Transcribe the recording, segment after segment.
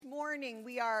morning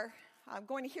we are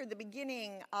going to hear the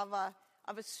beginning of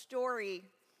a story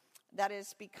that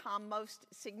has become most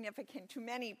significant to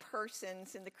many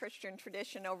persons in the Christian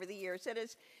tradition over the years. It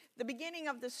is the beginning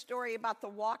of the story about the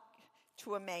walk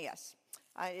to Emmaus.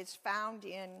 It's found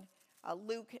in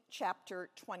Luke chapter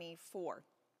 24.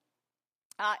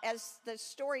 As the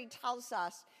story tells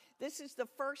us, this is the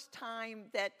first time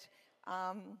that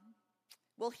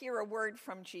we'll hear a word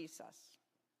from Jesus.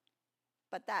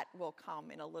 But that will come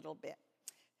in a little bit.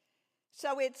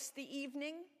 So it's the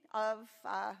evening of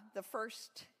the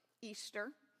first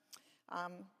Easter.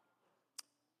 And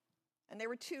there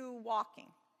were two walking.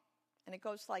 And it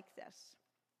goes like this.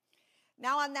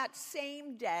 Now on that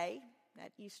same day,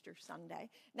 that Easter Sunday,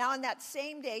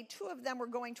 two of them were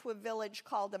going to a village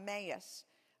called Emmaus,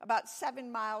 about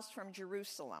 7 miles from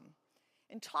Jerusalem,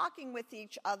 and talking with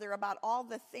each other about all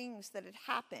the things that had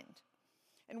happened.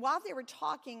 And while they were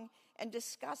talking and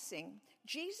discussing,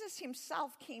 Jesus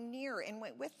himself came near and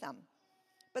went with them.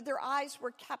 But their eyes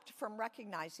were kept from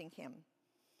recognizing him.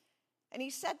 And he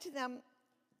said to them,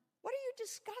 "What are you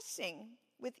discussing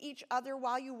with each other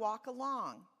while you walk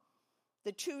along?"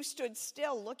 The two stood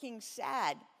still, looking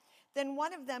sad. Then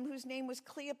one of them, whose name was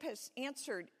Cleopas,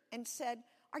 answered and said,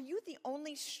 "Are you the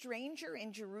only stranger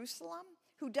in Jerusalem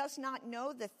who does not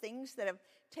know the things that have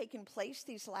taken place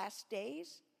these last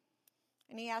days?"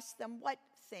 And he asked them, "What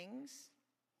things?"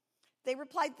 They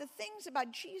replied, "The things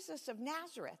about Jesus of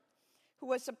Nazareth, who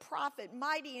was a prophet,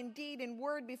 mighty in deed and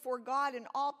word before God and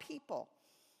all people,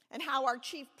 and how our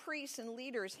chief priests and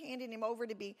leaders handed him over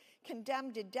to be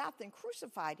condemned to death and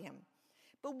crucified him.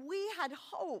 But we had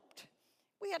hoped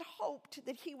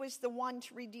that he was the one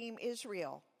to redeem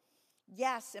Israel.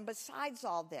 Yes, and besides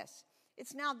all this,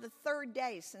 it's now the third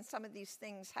day since some of these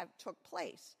things have took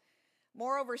place.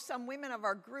 Moreover, some women of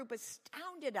our group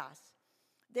astounded us.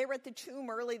 They were at the tomb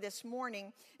early this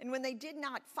morning, and when they did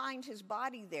not find his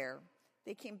body there,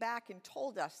 they came back and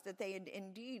told us that they had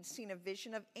indeed seen a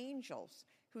vision of angels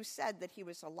who said that he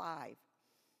was alive.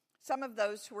 Some of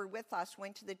those who were with us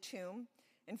went to the tomb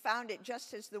and found it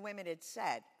just as the women had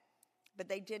said, but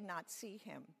they did not see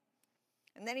him."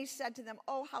 And then he said to them,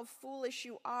 "Oh, how foolish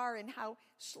you are, and how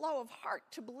slow of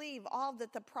heart to believe all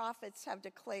that the prophets have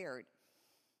declared.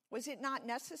 Was it not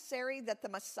necessary that the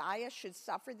Messiah should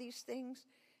suffer these things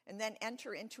and then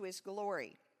enter into his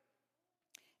glory?"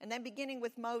 And then beginning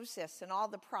with Moses and all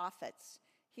the prophets,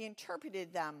 he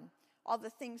interpreted them, all the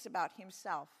things about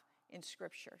himself in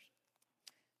Scripture.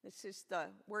 This is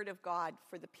the word of God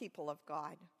for the people of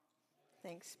God.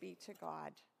 Thanks be to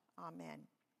God. Amen.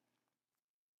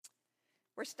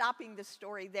 We're stopping the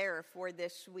story there for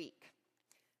this week.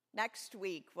 Next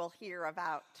week, we'll hear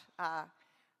about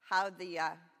how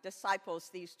the disciples,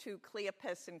 these two,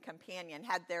 Cleopas and companion,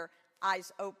 had their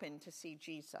eyes open to see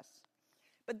Jesus.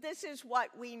 But this is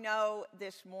what we know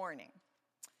this morning,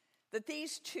 that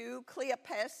these two,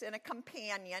 Cleopas and a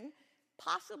companion,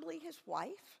 possibly his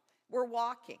wife, were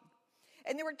walking.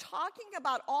 And they were talking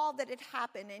about all that had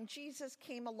happened, and Jesus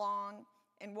came along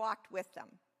and walked with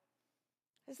them.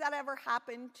 Has that ever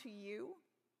happened to you?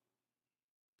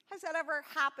 Has that ever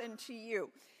happened to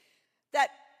you?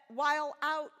 That while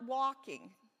out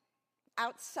walking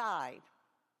outside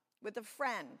with a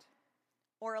friend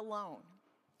or alone,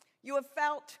 you have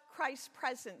felt Christ's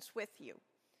presence with you.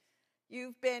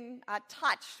 You've been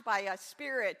touched by a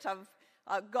spirit of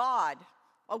God,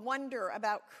 a wonder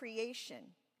about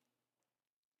creation.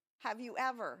 Have you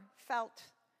ever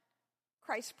felt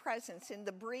Christ's presence in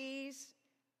the breeze,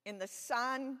 in the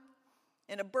sun,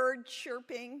 in a bird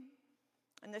chirping,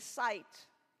 in the sight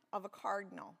of a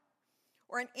cardinal,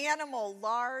 or an animal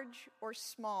large or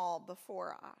small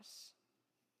before us?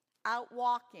 Out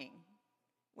walking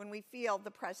when we feel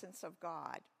the presence of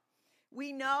God.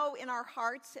 We know in our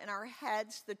hearts and our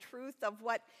heads the truth of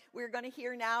what we're going to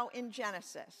hear now in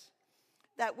Genesis,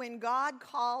 that when God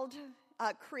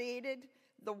created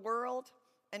the world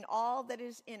and all that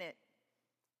is in it,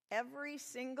 every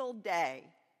single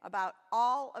day about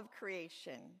all of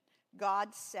creation,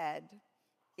 God said,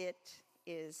 "It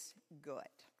is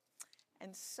good."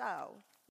 And so,